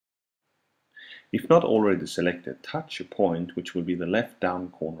If not already selected, touch a point which will be the left down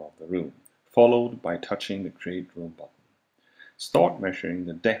corner of the room, followed by touching the Create Room button. Start measuring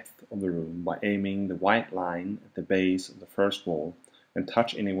the depth of the room by aiming the white line at the base of the first wall and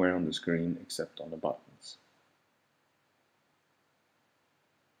touch anywhere on the screen except on the buttons.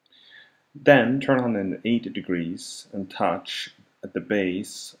 Then turn 180 degrees and touch at the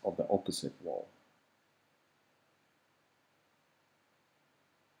base of the opposite wall.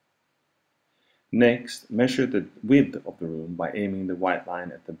 Next, measure the width of the room by aiming the white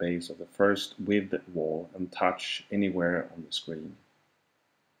line at the base of the first width wall and touch anywhere on the screen.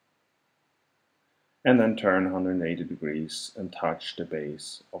 And then turn 180 degrees and touch the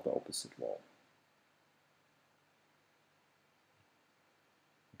base of the opposite wall.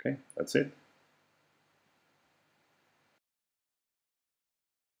 Okay, that's it.